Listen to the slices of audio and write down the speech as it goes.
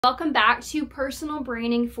Welcome back to Personal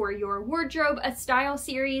Branding for Your Wardrobe, a style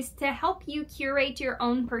series to help you curate your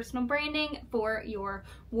own personal branding for your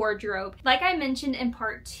wardrobe. Like I mentioned in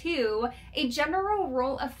part 2, a general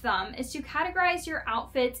rule of thumb is to categorize your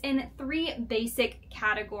outfits in 3 basic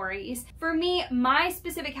categories. For me, my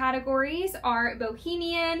specific categories are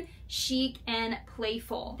bohemian, chic, and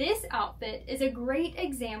playful. This outfit is a great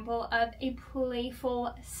example of a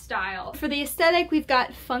playful style. For the aesthetic, we've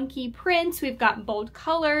got funky prints, we've got bold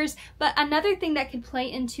colors, but another thing that could play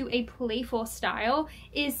into a playful style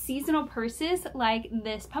is seasonal purses like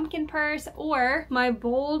this pumpkin purse or my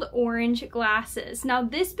bold orange glasses. Now,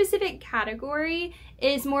 this specific category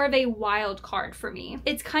is more of a wild card for me.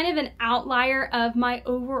 It's kind of an outlier of my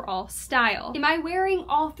overall style. Am I wearing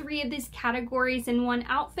all 3 of these categories in one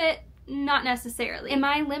outfit? Not necessarily. Am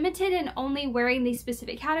I limited in only wearing these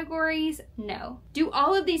specific categories? No. Do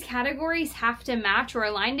all of these categories have to match or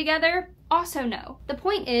align together? Also no. The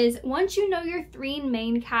point is, once you know your 3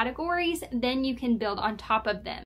 main categories, then you can build on top of them.